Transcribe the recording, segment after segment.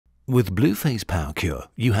With Bluephase PowerCure,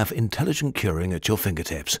 you have intelligent curing at your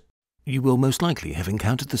fingertips. You will most likely have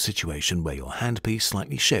encountered the situation where your handpiece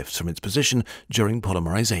slightly shifts from its position during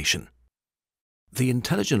polymerization. The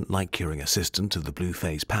intelligent light curing assistant of the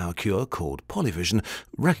Bluephase PowerCure, called Polyvision,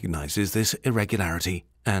 recognizes this irregularity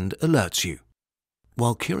and alerts you.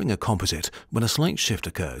 While curing a composite, when a slight shift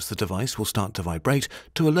occurs, the device will start to vibrate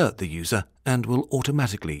to alert the user and will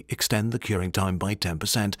automatically extend the curing time by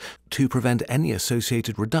 10% to prevent any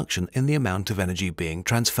associated reduction in the amount of energy being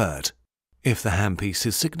transferred. If the handpiece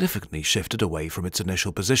is significantly shifted away from its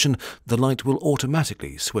initial position, the light will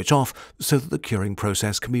automatically switch off so that the curing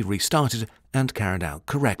process can be restarted and carried out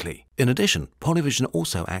correctly. In addition, Polyvision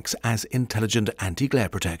also acts as intelligent anti-glare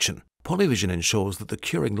protection. Polyvision ensures that the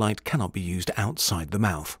curing light cannot be used outside the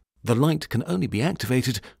mouth. The light can only be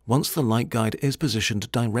activated once the light guide is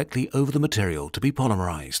positioned directly over the material to be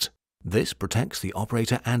polymerized. This protects the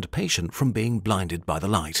operator and patient from being blinded by the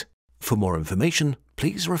light. For more information,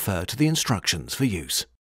 please refer to the instructions for use.